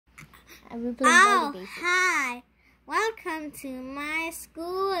I will play Baldi basic. Hi. Welcome to my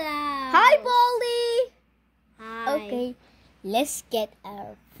school. Hi, Baldi. Hi. Okay, let's get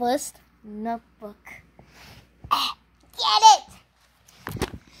our first notebook. Get it?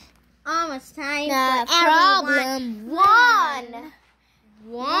 Almost time The for problem everyone.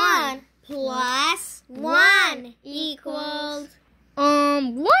 1 plus 1 equals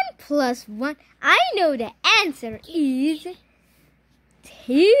 1 plus 1. I know the answer is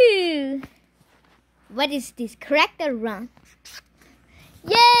 2. What is this? Correct or wrong?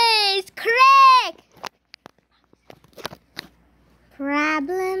 Yay! It's correct!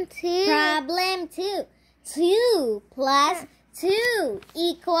 Problem 2. Problem 2. 2 plus 2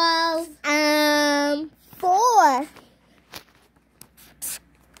 equals 4.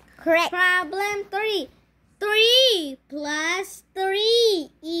 Correct. Problem 3. 3 plus 3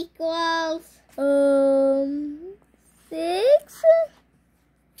 equals 6.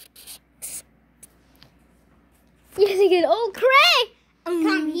 Yes, again. Oh, correct.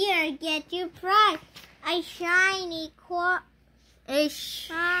 Come here, get your prize. A shiny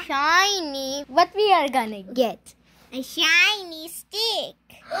shiny. What we are gonna get? A shiny stick.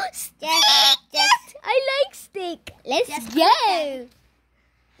 Just. I like stick. Let's Just go.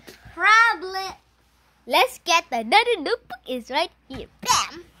 Problem. Let's get another notebook. Is right here.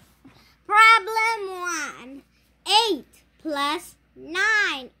 Bam. Problem 1. 8 plus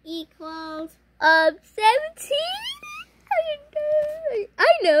 9 equals 17.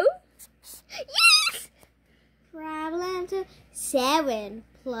 I know. Yes. Problem 2. 7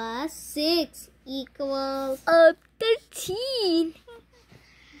 plus 6 equals 13.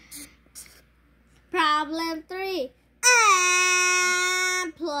 Problem 3.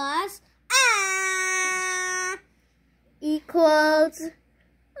 Plus Equals 0.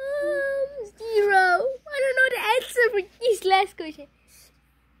 I don't know the answer for this last question.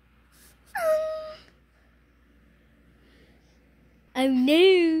 Oh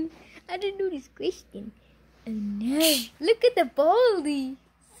no, I don't know this question. Oh no, look at the Baldi.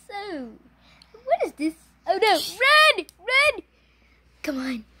 So, what is this? Oh no, red! Come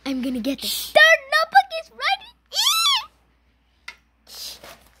on, I'm gonna get the third notebook is ready.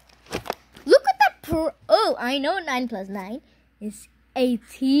 Look at that oh, I know 9 plus 9 is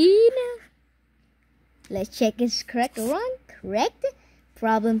 18. Let's check it's correct or wrong. Correct.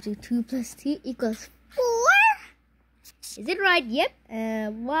 Problem 2 plus 2 equals 4. Is it right? Yep.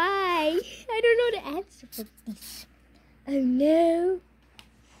 Why? I don't know the answer for this. Oh no.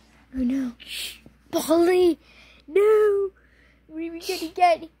 Oh no. Baldi. No. What are we gonna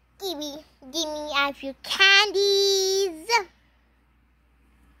get? Give me a few candies.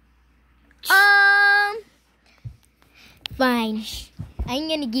 Fine. I'm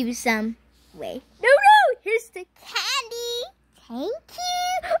gonna give you some. Wait. No. Here's the candy. Thank you.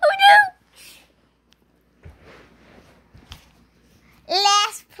 Oh no.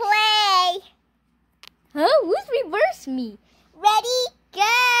 Let's play. Huh? Who's reverse me? Ready? Go.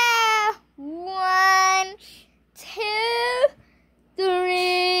 1, 2,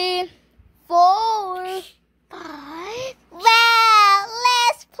 3, 4, 5. Well,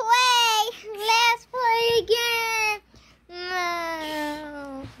 let's play. Let's play again.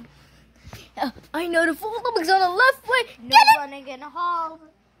 No. I know the full notebook's on the left way. No running in a hall.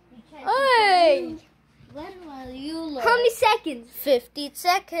 Hey. When will you learn? How many seconds? 50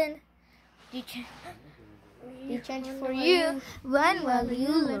 seconds. You change for you. When will you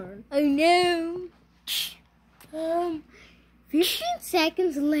learn? Oh no. 15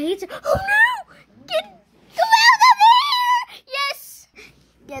 seconds later. Oh no! Go out of here! Yes!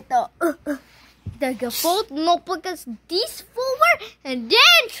 Get the fourth notebook is this forward and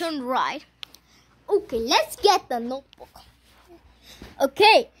then turn right. Okay, let's get the notebook.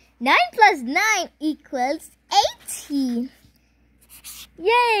 Okay, 9 plus 9 equals 18.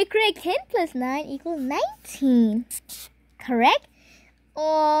 Yay, correct. 10 plus 9 equals 19. Correct?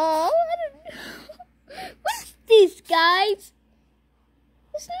 Oh, I don't know. What's this, guys?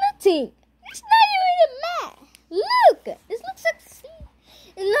 It's nothing. It's not even a map. Look, this looks like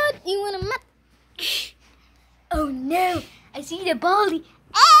it's not even a map. Oh no, I see the Baldi.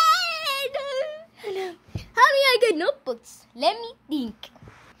 No. How many I get notebooks? Let me think.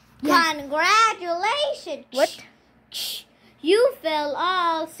 Yeah. Congratulations. What? You fill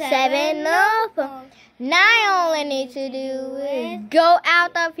all 7 notebooks. Now all I need to do is go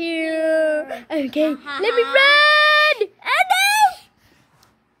out of here. Okay, let me run.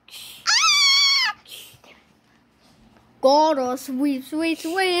 Oh no! Gotta sweep.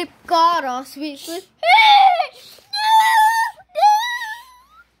 Gotta sweep. No!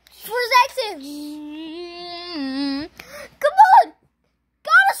 4 seconds. Come on!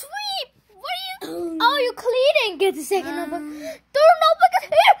 Gotta sweep! you cleaning? Get the second notebook. Third notebook is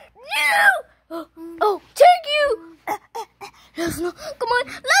here. No. Oh, thank you. Let's not. Come on.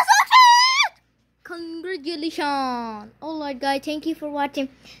 Let's succeed. Congratulations. Alright, guys. Thank you for watching.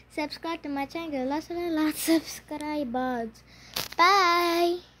 Subscribe to my channel. Lots of subscribers.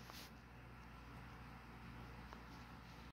 Bye.